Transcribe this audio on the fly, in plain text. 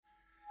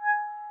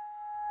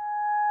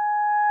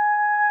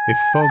If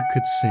Fog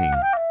Could Sing.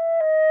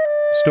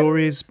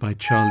 Stories by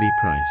Charlie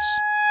Price.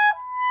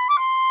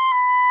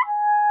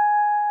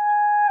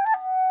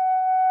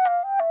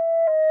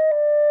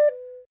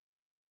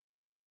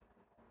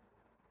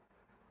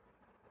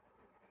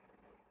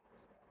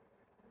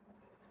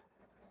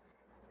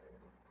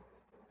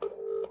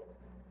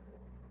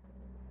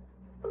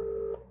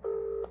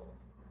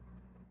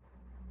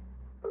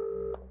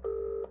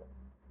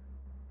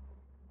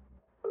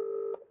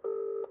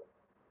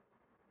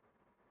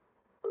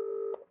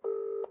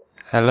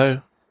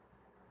 Hello?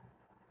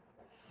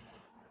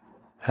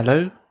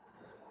 Hello?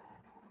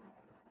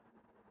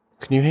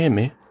 Can you hear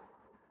me?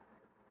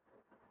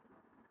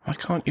 Why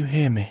can't you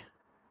hear me?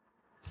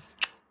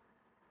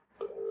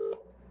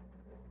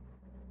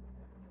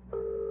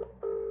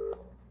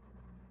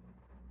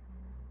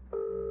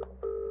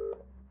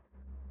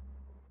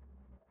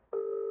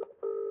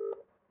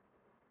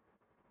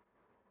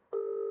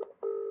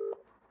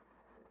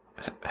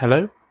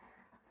 Hello?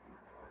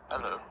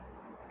 Hello.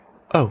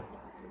 Oh.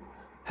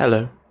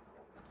 Hello.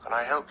 Can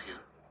I help you?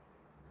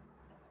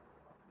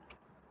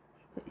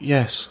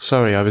 Yes,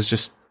 sorry, I was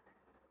just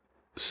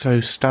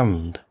so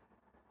stunned.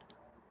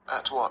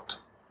 At what?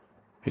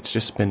 It's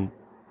just been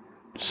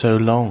so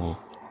long,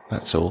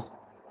 that's all.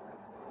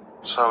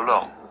 So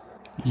long?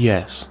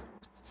 Yes,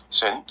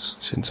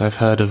 Since? I've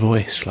heard a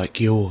voice like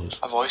yours.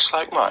 A voice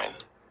like mine?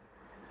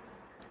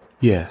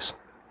 Yes.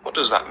 What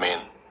does that mean?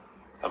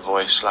 A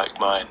voice like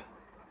mine?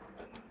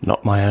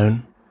 Not my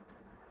own?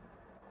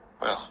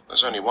 Well,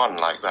 there's only one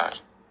like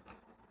that.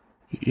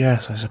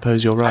 Yes, I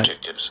suppose you're right.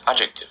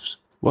 Adjectives.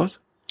 What?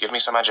 Give me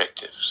some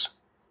adjectives.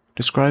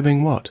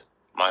 Describing what?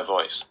 My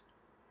voice.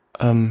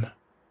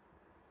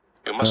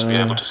 You You must be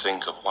able to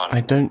think of one.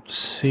 I don't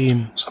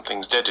seem...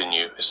 Something's dead in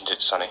you, isn't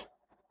it, Sonny?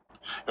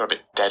 You're a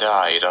bit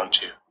dead-eyed,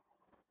 aren't you?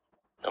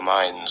 Your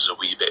mind's a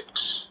wee bit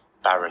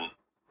barren.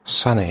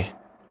 Sunny.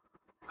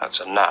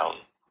 That's a noun.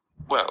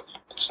 Well,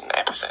 it's an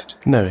epithet.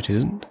 No, it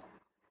isn't.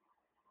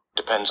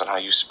 Depends on how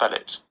you spell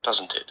it,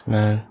 doesn't it?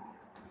 No.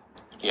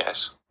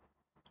 Yes.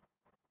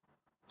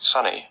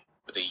 Sunny,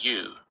 with a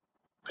U,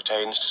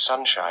 pertains to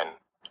sunshine.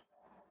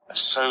 A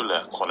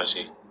solar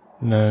quality.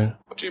 No.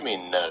 What do you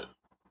mean, no?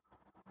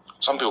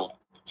 Some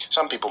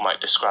people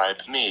might describe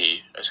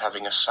me as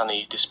having a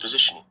sunny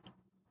disposition.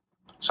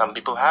 Some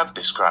people have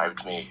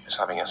described me as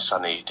having a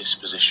sunny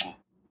disposition.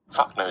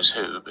 Fuck knows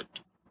who, but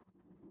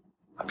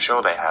I'm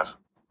sure they have.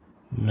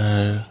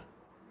 No.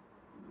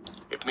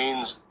 It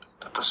means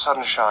that the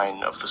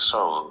sunshine of the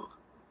soul,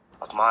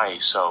 of my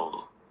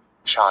soul,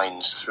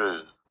 shines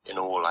through in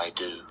all I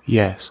do.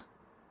 Yes.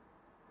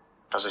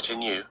 Does it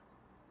in you?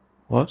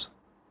 What?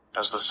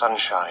 Does the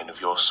sunshine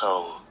of your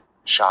soul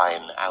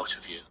shine out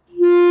of you?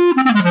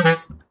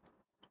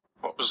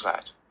 What was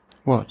that?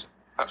 What?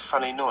 That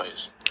funny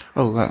noise?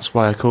 Oh, that's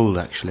why I called,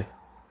 actually.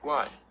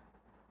 Why?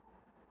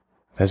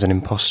 There's an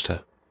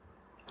imposter.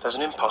 There's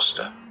an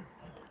imposter.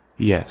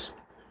 Yes.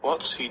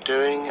 What's he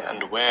doing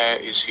and where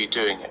is he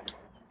doing it?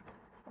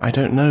 I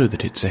don't know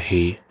that it's a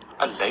he.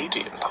 A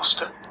lady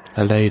imposter?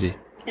 A lady.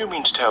 You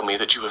mean to tell me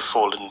that you have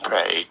fallen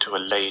prey to a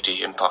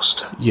lady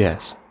imposter?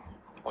 Yes.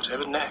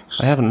 Whatever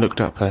next? I haven't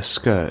looked up her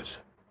skirt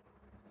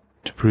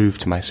to prove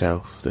to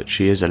myself that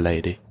she is a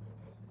lady.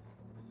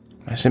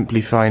 I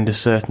simply find a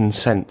certain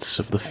sense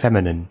of the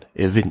feminine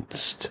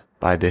evinced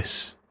by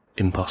this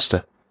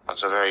imposter.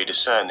 That's a very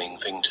discerning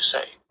thing to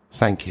say.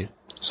 Thank you.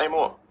 Say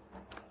more.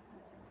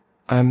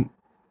 I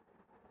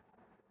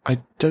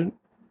don't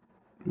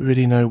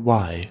really know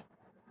why,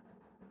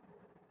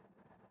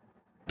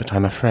 but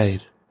I'm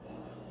afraid.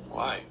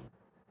 Why?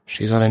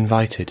 She's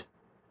uninvited.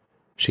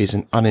 She's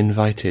an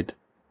uninvited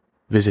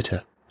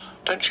visitor.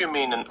 Don't you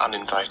mean an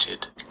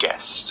uninvited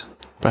guest?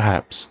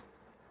 Perhaps.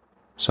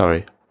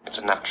 Sorry. It's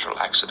a natural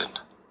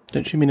accident.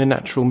 Don't you mean a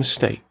natural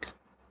mistake?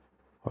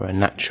 Or a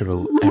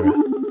natural error?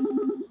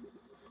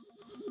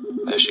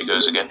 There she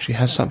goes again. She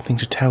has something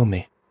to tell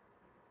me.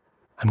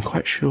 I'm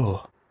quite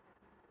sure.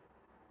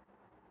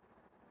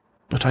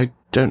 But I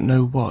don't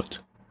know what.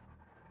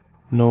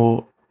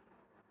 Nor...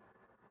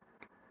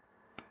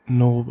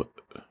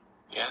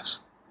 Yes?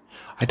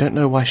 I don't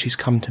know why she's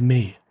come to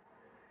me.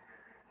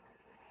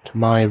 To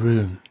my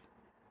room.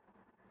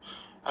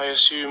 I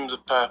assume the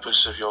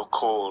purpose of your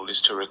call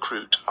is to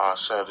recruit our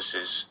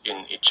services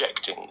in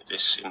ejecting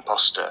this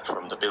imposter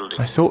from the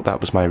building. I thought that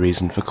was my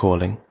reason for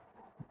calling.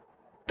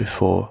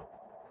 Before.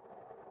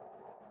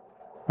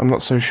 I'm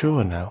not so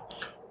sure now.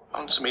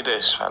 Answer me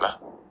this, fella.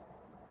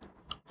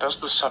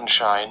 Does the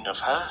sunshine of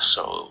her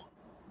soul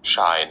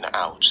shine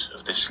out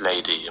of this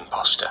lady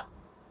imposter?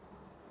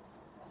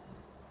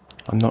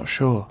 I'm not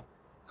sure.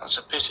 That's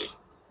a pity.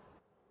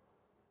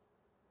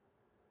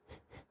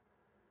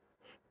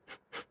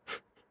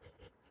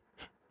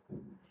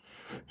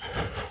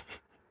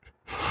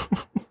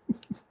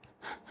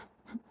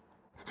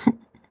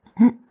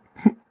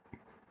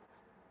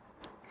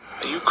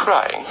 Are you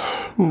crying?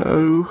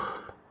 No.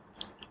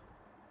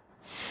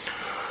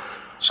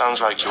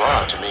 Sounds like you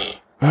are to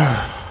me.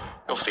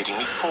 You're feeding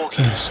me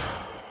porkies.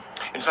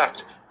 In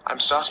fact, I'm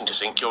starting to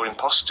think your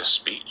imposter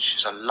speech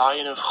is a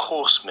line of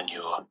horse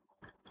manure.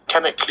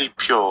 Chemically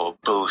pure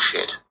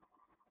bullshit.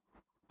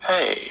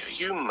 Hey, are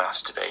you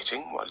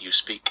masturbating while you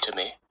speak to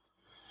me?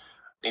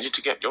 Needed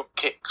to get your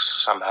kicks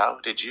somehow,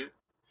 did you?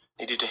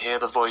 Needed to hear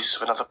the voice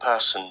of another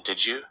person,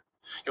 did you?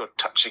 You're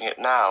touching it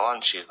now,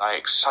 aren't you? I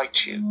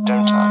excite you,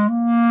 don't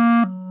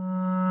I?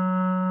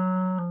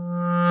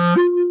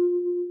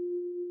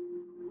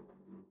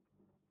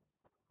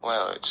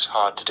 Well, it's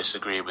hard to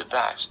disagree with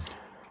that.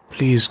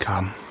 Please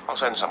come. I'll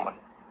send someone.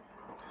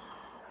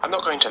 I'm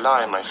not going to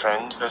lie, my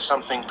friend. There's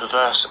something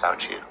perverse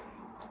about you.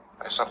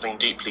 There's something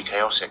deeply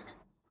chaotic.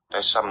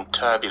 There's some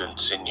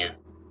turbulence in you.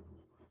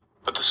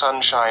 But the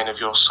sunshine of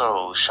your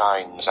soul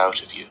shines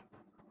out of you.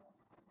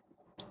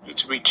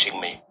 It's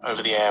reaching me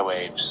over the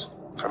airwaves,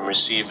 from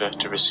receiver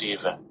to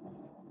receiver.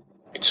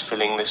 It's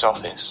filling this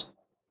office.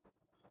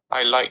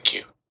 I like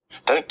you.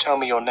 Don't tell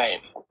me your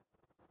name.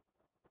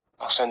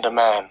 I'll send a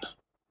man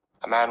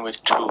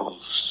with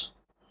tools.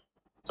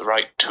 The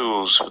right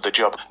tools for the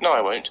job. No,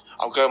 I won't.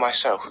 I'll go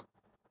myself.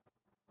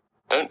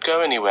 Don't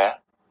go anywhere.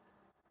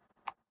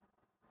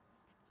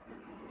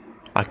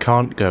 I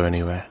can't go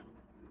anywhere.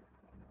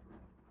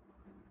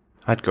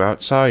 I'd go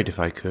outside if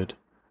I could.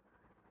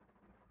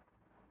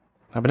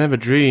 I would never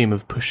dream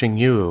of pushing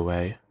you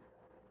away.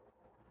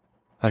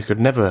 I could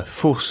never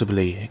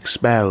forcibly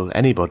expel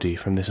anybody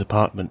from this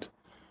apartment,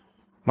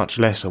 much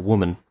less a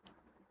woman.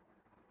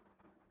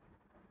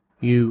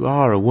 You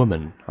are a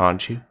woman,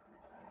 aren't you?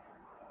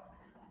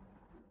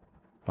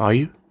 Are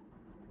you?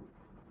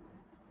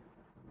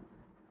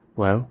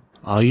 Well,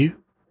 are you?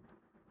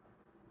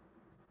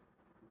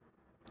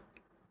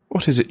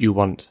 What is it you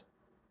want?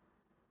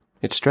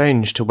 It's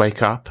strange to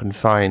wake up and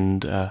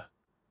find a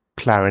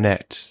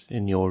clarinet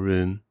in your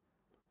room.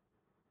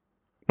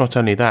 Not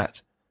only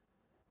that,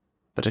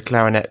 but a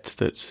clarinet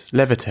that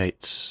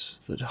levitates,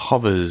 that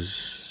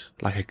hovers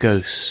like a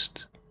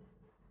ghost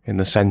in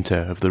the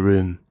centre of the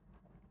room.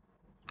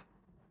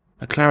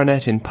 A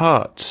clarinet in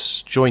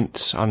parts,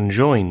 joints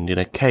unjoined in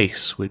a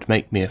case would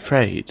make me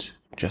afraid,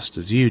 just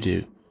as you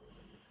do.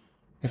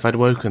 If I'd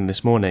woken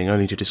this morning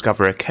only to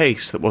discover a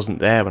case that wasn't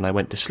there when I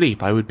went to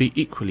sleep, I would be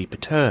equally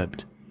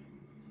perturbed.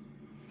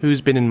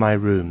 Who's been in my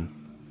room?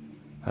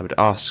 I would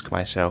ask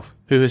myself,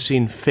 who has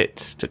seen fit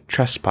to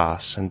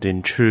trespass and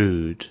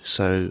intrude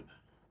so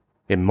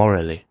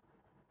immorally?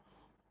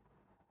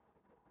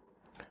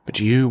 But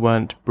you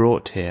weren't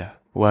brought here,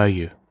 were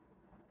you?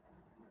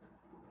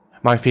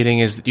 My feeling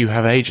is that you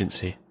have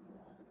agency.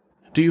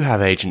 Do you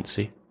have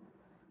agency?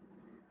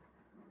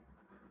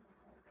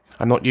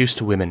 I'm not used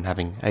to women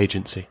having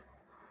agency.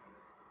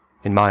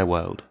 In my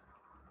world.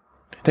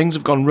 Things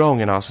have gone wrong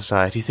in our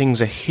society, things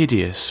are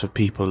hideous for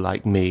people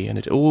like me, and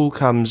it all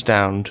comes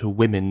down to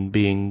women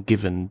being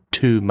given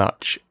too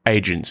much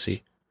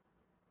agency.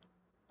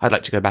 I'd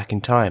like to go back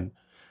in time.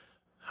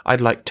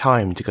 I'd like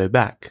time to go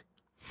back.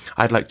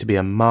 I'd like to be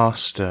a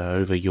master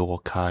over your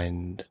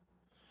kind.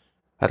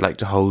 I'd like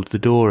to hold the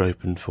door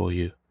open for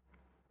you.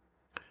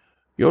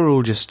 You're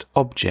all just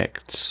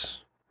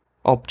objects,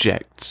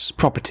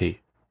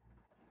 property.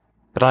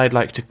 But I'd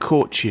like to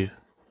court you,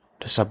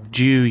 to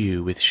subdue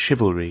you with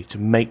chivalry, to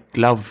make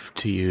love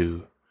to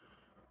you,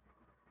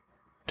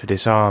 to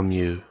disarm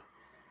you,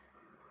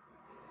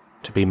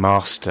 to be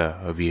master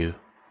of you.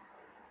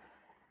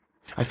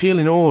 I feel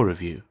in awe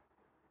of you.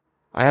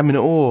 I am in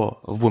awe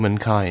of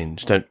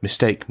womankind. Don't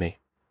mistake me.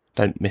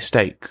 Don't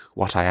mistake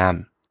what I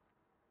am.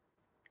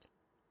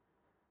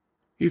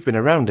 You've been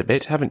around a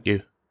bit, haven't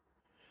you?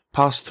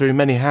 Passed through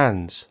many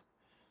hands.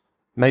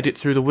 Made it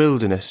through the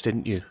wilderness,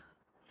 didn't you?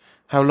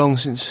 How long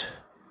since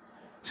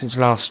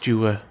last you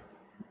were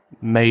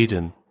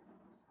maiden?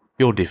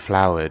 You're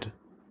deflowered.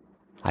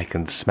 I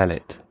can smell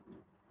it.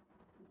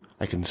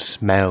 I can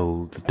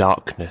smell the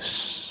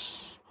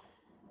darkness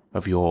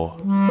of your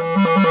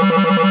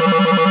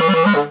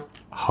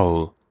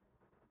hole.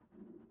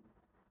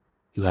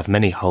 You have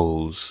many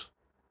holes.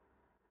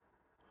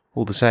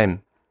 All the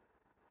same,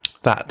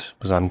 that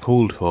was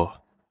uncalled for.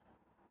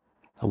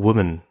 A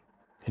woman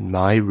in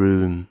my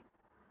room.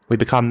 We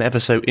become ever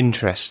so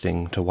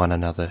interesting to one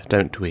another,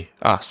 don't we?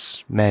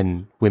 Us,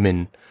 men,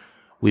 women.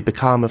 We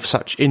become of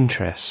such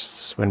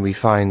interest when we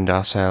find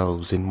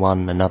ourselves in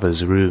one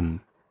another's room.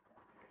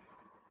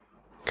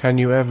 Can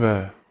you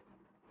ever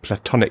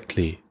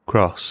platonically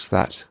cross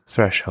that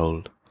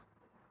threshold?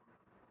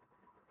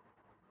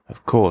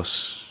 Of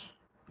course,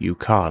 you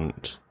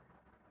can't.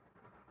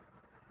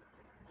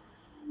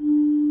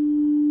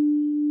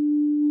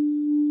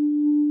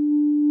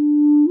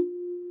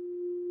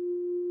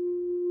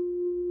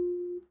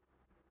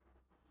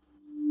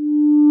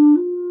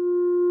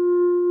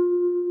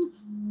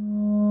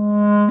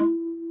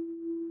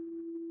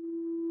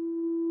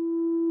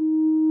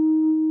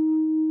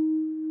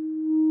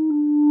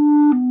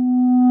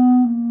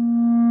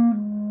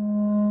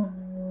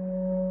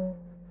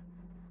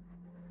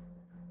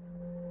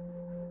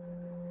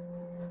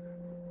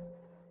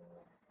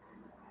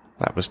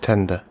 That was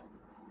tender.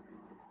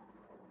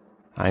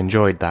 I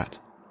enjoyed that.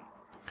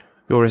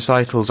 Your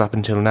recitals up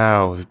until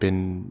now have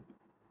been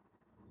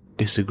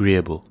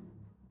disagreeable,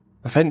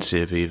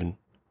 offensive even.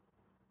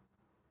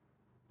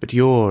 But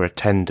you're a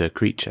tender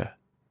creature.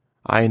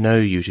 I know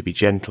you to be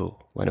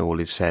gentle when all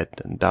is said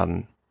and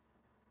done.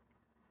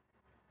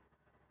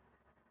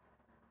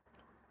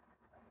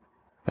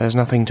 There's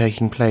nothing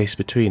taking place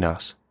between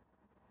us.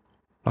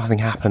 Nothing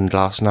happened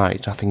last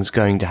night, nothing's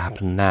going to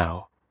happen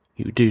now.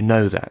 You do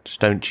know that,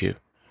 don't you?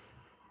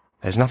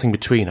 There's nothing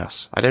between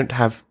us. I don't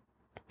have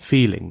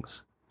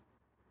feelings.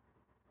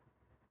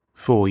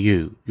 For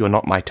you, you're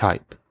not my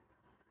type.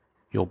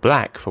 You're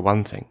black, for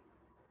one thing.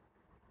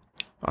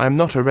 I am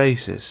not a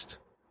racist.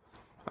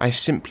 I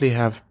simply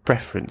have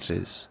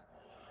preferences.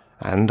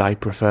 And I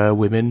prefer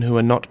women who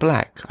are not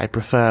black. I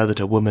prefer that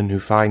a woman who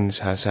finds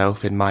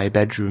herself in my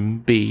bedroom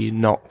be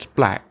not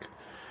black.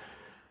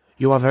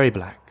 You are very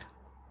black.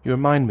 You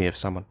remind me of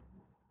someone.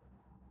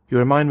 You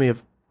remind me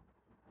of...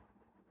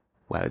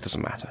 Well, it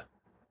doesn't matter.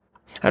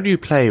 How do you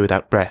play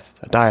without breath,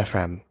 a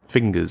diaphragm,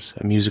 fingers,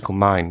 a musical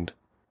mind?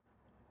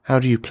 How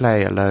do you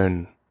play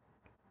alone?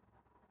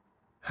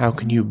 How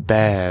can you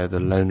bear the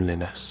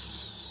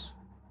loneliness?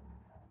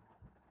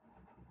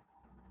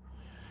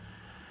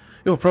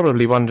 You're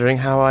probably wondering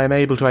how I am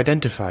able to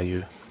identify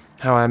you,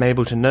 how I am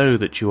able to know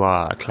that you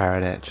are a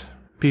clarinet.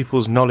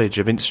 People's knowledge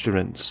of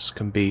instruments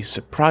can be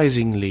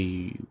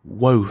surprisingly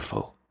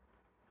woeful.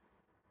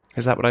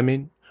 Is that what I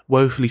mean?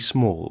 Woefully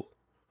small.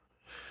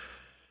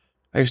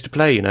 I used to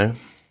play, you know.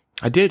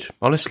 I did,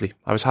 honestly.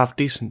 I was half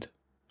decent.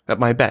 At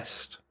my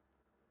best.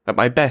 At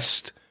my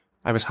best,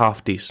 I was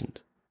half decent.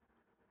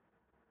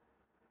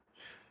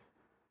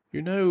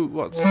 You know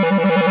what's...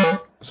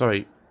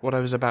 Sorry, what I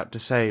was about to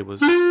say was...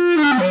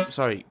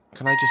 Sorry,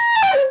 can I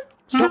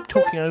just... Stop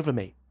talking over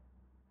me.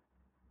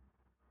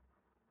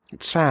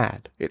 It's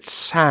sad. It's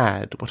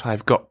sad what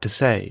I've got to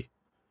say.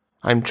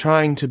 I'm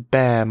trying to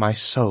bare my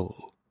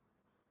soul.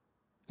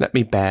 Let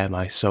me bare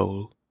my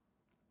soul.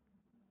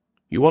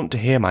 You want to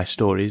hear my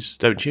stories,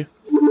 don't you?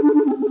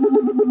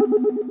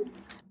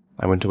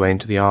 I went away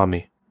into the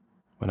army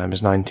when I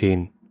was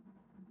 19.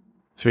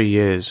 3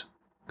 years,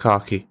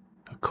 khaki,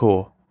 a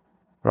corps,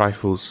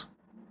 rifles,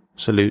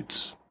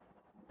 salutes,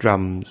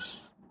 drums,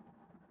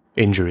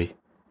 injury,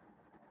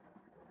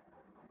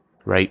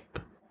 rape.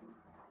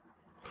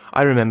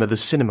 I remember the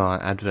cinema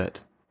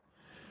advert.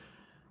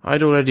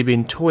 I'd already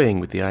been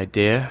toying with the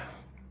idea,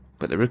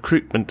 but the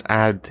recruitment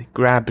ad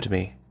grabbed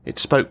me. It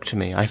spoke to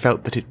me. I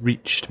felt that it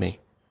reached me.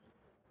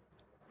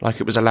 Like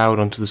it was allowed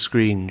onto the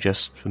screen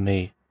just for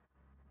me.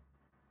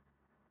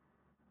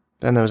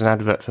 Then there was an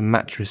advert for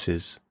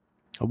mattresses.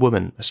 A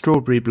woman, a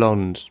strawberry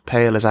blonde,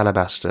 pale as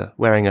alabaster,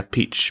 wearing a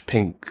peach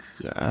pink,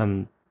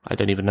 I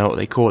don't even know what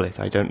they call it.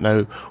 I don't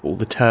know all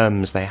the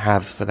terms they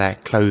have for their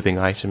clothing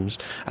items.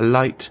 A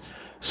light,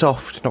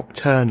 soft,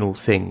 nocturnal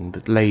thing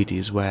that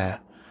ladies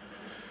wear.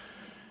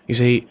 You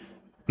see,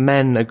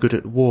 men are good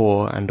at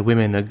war and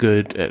women are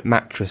good at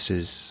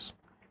mattresses.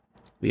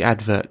 The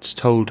adverts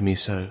told me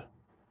so.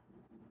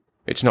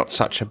 It's not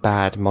such a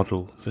bad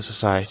model for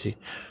society.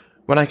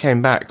 When I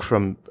came back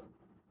from...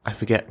 I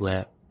forget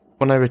where.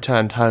 When I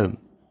returned home,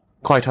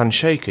 quite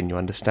unshaken, you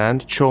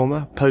understand.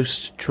 Trauma,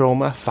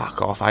 post-trauma,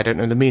 fuck off, I don't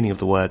know the meaning of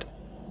the word.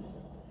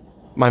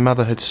 My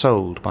mother had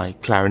sold my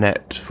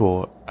clarinet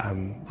for,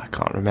 I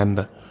can't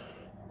remember,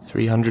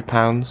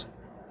 £300.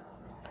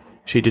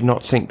 She did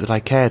not think that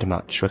I cared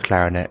much for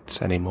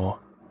clarinets anymore.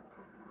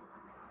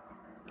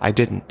 I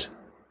didn't.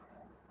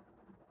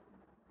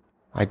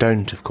 I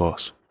don't, of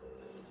course.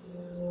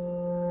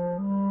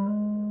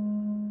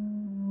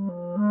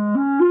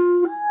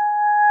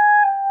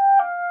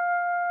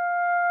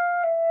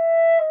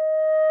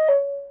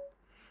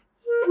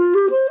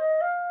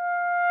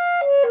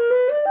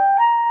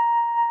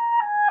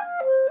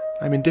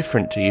 I'm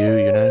indifferent to you,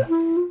 you know.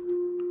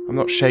 I'm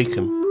not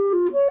shaken.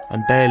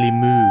 I'm barely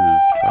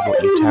moved by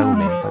what you tell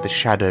me, by the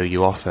shadow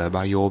you offer,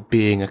 by your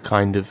being a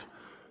kind of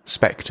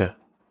spectre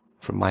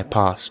from my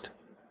past.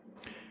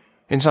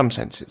 In some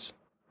senses.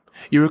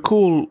 You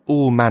recall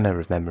all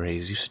manner of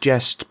memories. You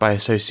suggest by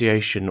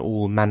association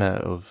all manner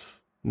of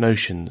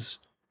notions.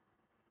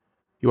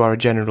 You are a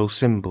general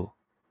symbol.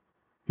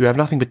 You have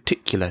nothing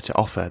particular to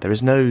offer. There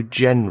is no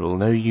general,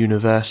 no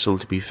universal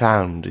to be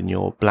found in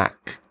your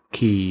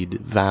black-keyed,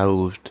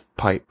 valved,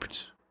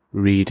 piped,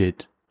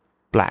 reeded,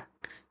 black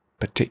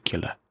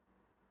particular.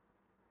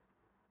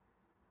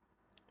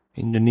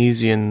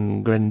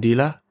 Indonesian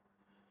grandila?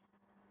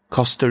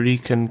 Costa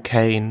Rican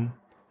cane?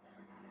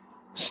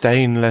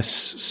 Stainless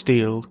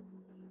steel?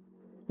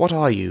 What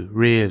are you,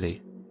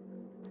 really?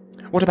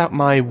 What about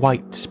my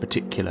white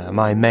particular,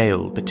 my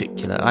male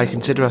particular? I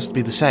consider us to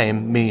be the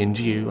same, me and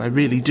you. I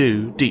really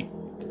do. Deep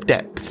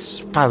depths,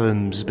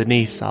 fathoms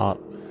beneath our...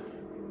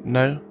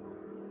 No?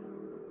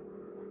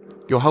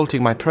 You're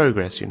halting my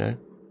progress, you know.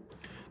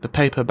 The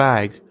paper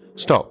bag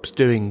stops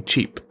doing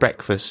cheap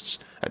breakfasts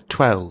at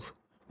 12.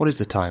 What is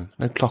the time?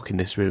 No clock in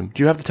this room.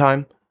 Do you have the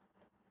time?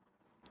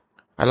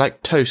 I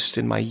like toast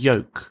in my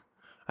yolk.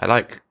 I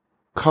like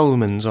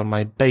Coleman's on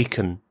my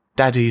bacon,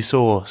 daddy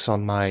sauce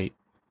on my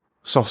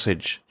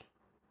sausage.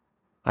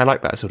 I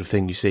like that sort of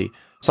thing, you see.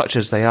 Such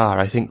as they are,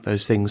 I think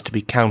those things to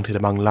be counted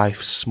among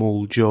life's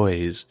small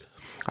joys.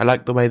 I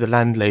like the way the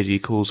landlady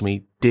calls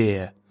me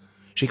dear.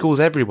 She calls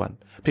everyone,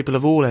 people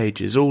of all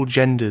ages, all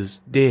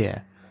genders,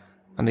 dear.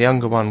 And the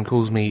younger one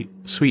calls me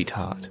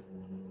sweetheart.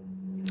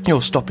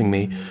 You're stopping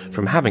me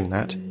from having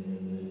that.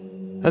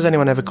 Has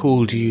anyone ever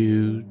called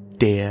you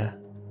dear?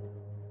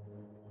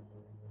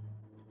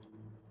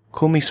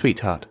 Call me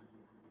sweetheart.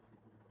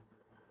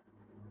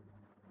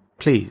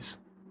 Please.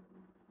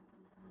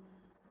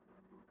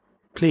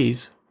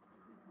 Please.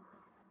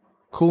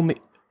 Call me...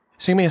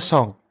 Sing me a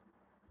song.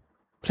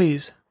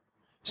 Please.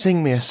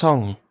 Sing me a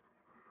song.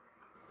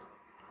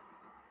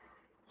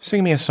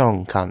 Sing me a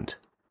song, cunt.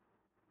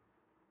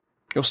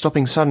 You're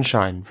stopping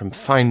sunshine from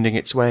finding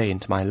its way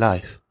into my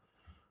life.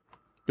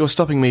 You're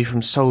stopping me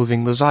from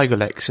solving the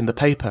zygolex in the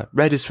paper.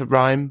 Red is for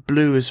rhyme,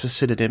 blue is for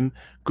synonym,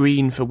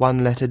 green for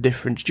one letter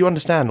difference. Do you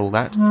understand all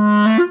that?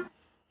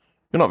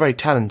 You're not very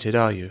talented,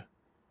 are you?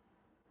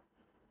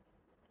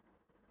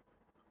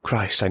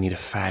 Christ, I need a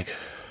fag.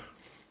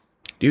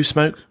 Do you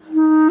smoke?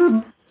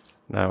 No,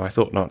 I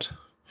thought not.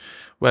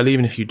 Well,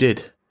 even if you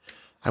did,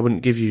 I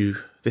wouldn't give you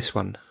this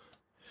one.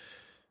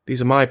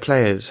 These are my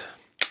players.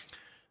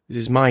 This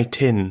is my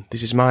tin.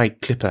 This is my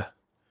clipper.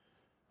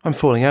 I'm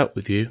falling out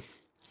with you.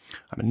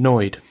 I'm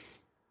annoyed.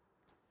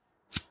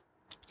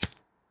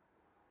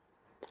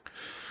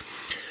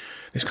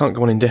 This can't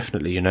go on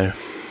indefinitely, you know.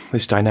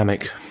 This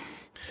dynamic.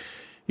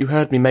 You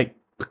heard me make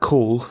the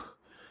call.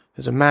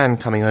 There's a man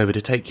coming over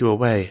to take you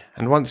away,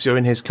 and once you're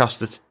in his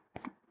custody,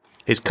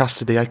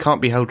 I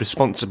can't be held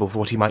responsible for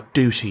what he might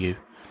do to you.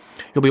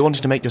 You'll be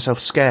wanting to make yourself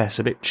scarce,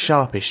 a bit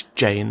sharpish,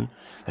 Jane.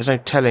 There's no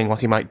telling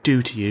what he might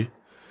do to you.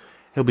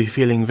 He'll be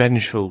feeling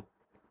vengeful,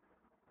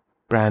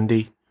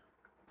 Brandy.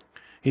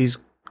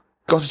 He's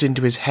got it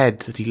into his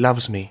head that he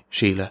loves me,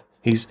 Sheila.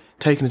 He's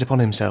taken it upon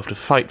himself to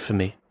fight for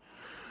me.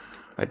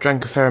 I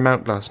drank a fair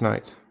amount last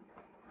night.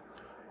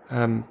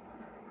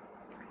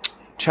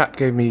 Chap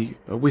gave me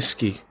a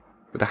whiskey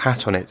with a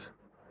hat on it.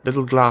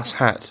 Little glass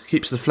hat.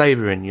 Keeps the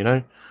flavour in, you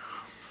know.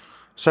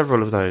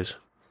 Several of those.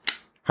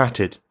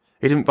 Hatted.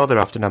 He didn't bother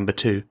after number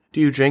 2. Do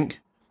you drink?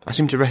 I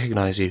seem to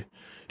recognise you.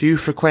 Do you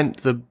frequent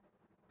the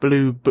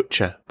Blue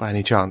Butcher, by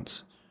any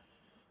chance?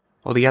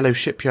 Or the Yellow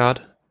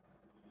Shipyard?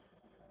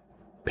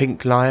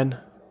 Pink Lion?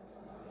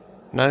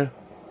 No?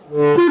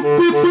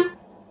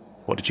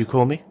 What did you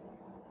call me?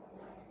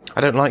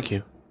 I don't like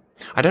you.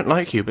 I don't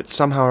like you, but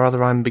somehow or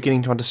other I'm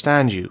beginning to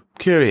understand you.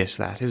 Curious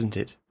that, isn't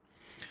it?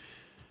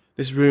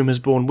 This room has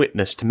borne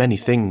witness to many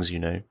things, you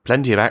know.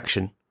 Plenty of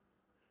action.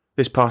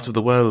 This part of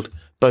the world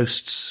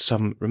boasts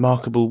some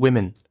remarkable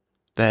women.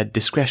 Their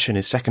discretion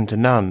is second to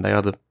none. They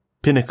are the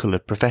pinnacle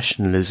of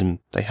professionalism.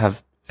 They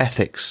have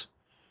ethics.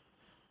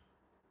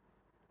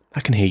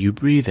 I can hear you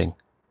breathing.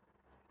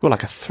 You're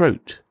like a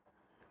throat.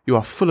 You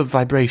are full of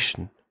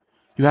vibration.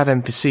 You have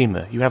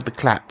emphysema. You have the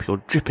clap.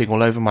 You're dripping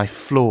all over my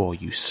floor,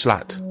 you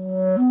slut.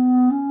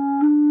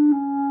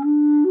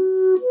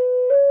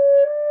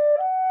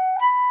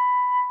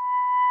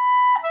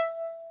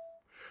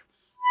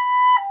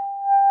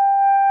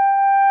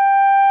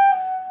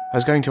 I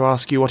was going to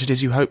ask you what it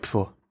is you hope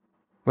for.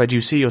 Where do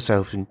you see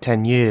yourself in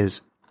 10 years?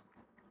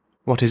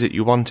 What is it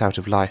you want out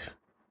of life?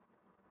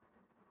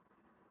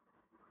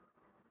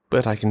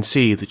 But I can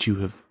see that you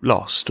have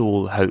lost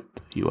all hope.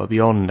 You are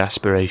beyond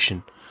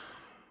aspiration.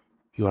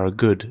 You are a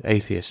good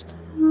atheist.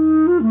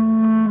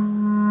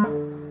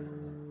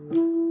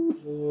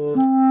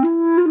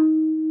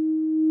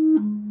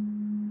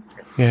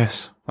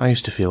 Yes, I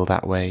used to feel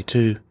that way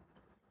too.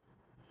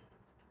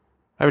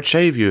 I would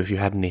shave you if you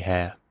had any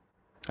hair.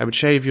 I would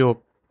shave your...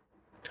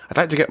 I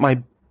like to get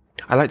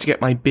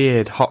my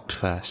beard hot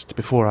first,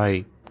 before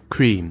I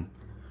cream.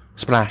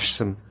 Splash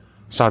some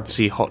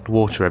sudsy hot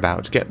water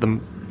about. Get the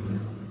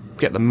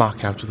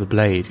muck out of the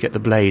blade. Get the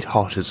blade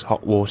hot as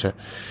hot water.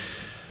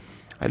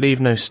 I leave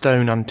no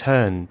stone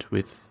unturned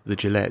with the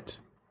Gillette.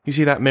 You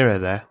see that mirror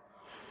there?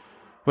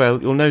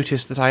 Well, you'll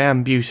notice that I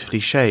am beautifully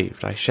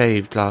shaved. I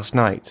shaved last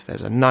night.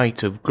 There's a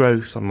night of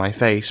growth on my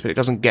face, but it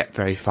doesn't get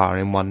very far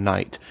in one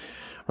night.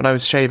 When I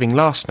was shaving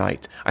last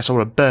night, I saw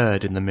a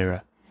bird in the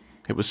mirror.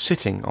 It was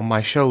sitting on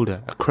my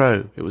shoulder, a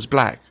crow. It was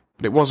black,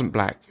 but it wasn't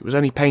black. It was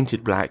only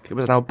painted black. It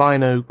was an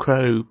albino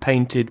crow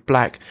painted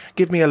black.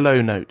 Give me a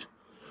low note.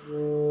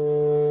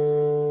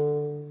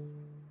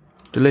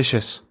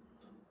 Delicious.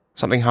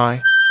 Something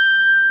high?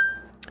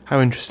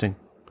 How interesting.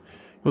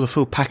 You're the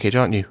full package,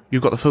 aren't you?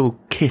 You've got the full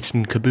kit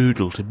and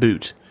caboodle to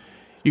boot.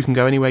 You can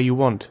go anywhere you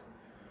want.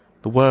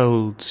 The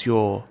world's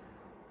your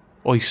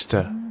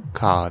oyster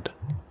card.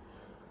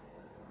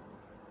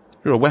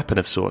 You're a weapon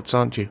of sorts,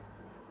 aren't you?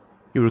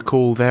 You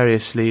recall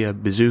variously a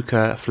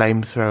bazooka, a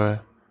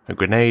flamethrower, a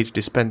grenade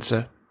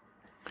dispenser.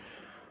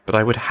 But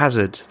I would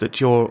hazard that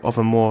you're of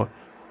a more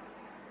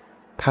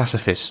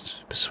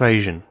pacifist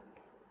persuasion.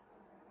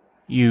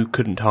 You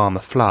couldn't harm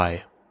a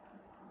fly.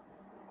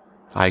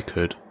 I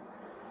could.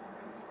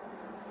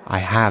 I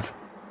have.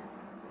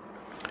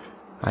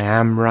 I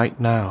am right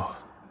now.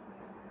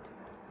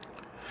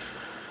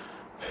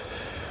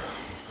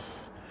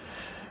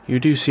 You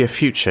do see a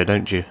future,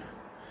 don't you?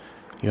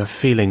 You have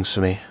feelings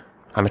for me.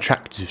 I'm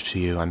attractive to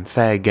you. I'm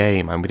fair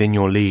game. I'm within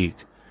your league.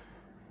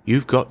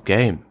 You've got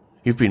game.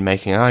 You've been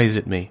making eyes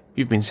at me.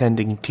 You've been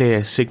sending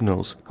clear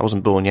signals. I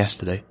wasn't born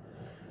yesterday.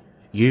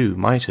 You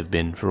might have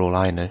been, for all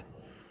I know.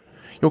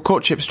 Your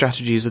courtship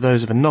strategies are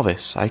those of a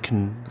novice. I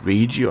can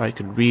read you. I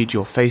can read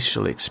your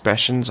facial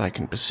expressions. I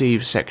can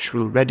perceive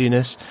sexual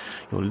readiness,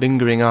 your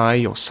lingering eye,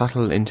 your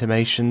subtle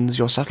intimations,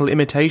 your subtle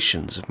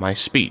imitations of my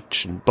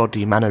speech and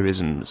body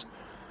mannerisms.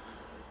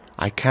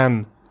 I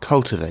can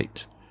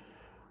cultivate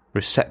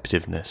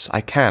receptiveness.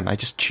 I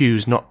just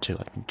choose not to.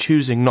 I've been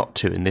choosing not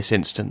to in this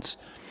instance.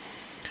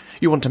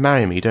 You want to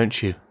marry me,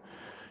 don't you?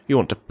 You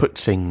want to put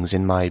things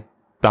in my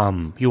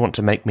bum. You want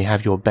to make me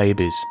have your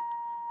babies.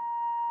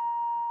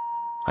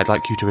 I'd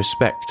like you to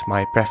respect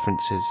my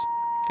preferences.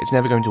 It's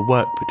never going to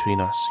work between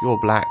us. You're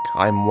black,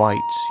 I'm white.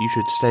 You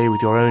should stay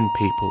with your own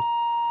people.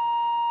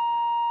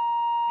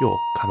 You're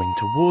coming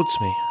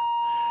towards me.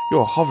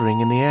 You're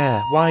hovering in the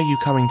air. Why are you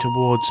coming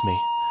towards me?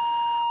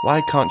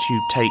 Why can't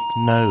you take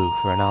no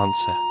for an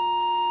answer?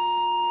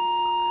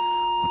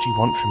 What do you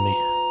want from me?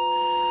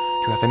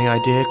 Do you have any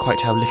idea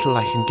quite how little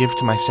I can give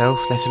to myself,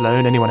 let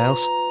alone anyone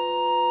else?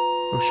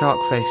 You're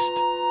shark-faced.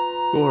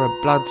 You're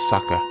a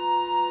bloodsucker.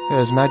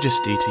 There's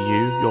majesty to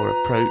you, your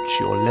approach,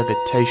 your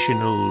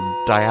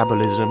levitational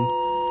diabolism.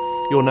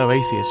 You're no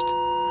atheist.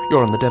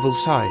 You're on the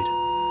devil's side.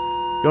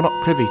 You're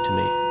not privy to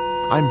me.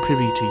 I'm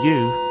privy to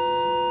you,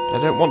 but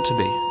I don't want to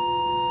be.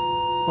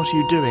 What are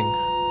you doing?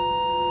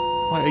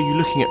 Why are you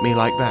looking at me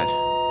like that?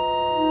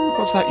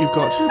 What's that you've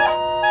got?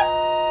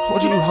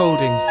 What are you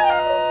holding?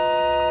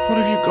 What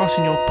have you got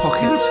in your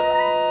pocket?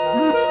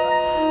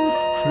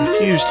 I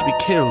refuse to be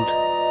killed.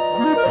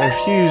 I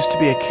refuse to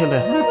be a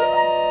killer.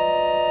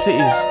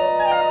 Please.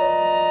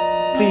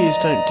 Please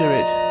don't do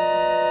it.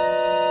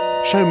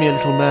 Show me a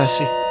little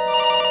mercy.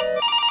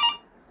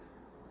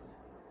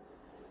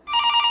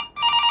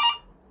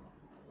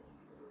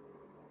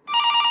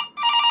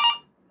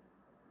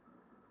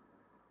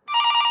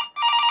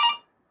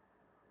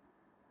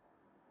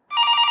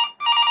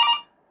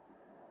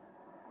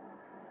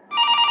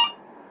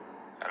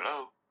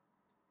 Hello?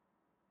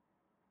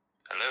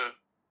 Hello?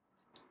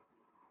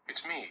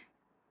 It's me.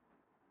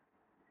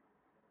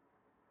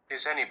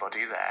 Is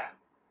anybody there?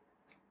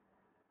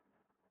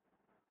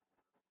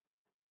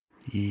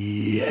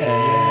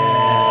 Yeah.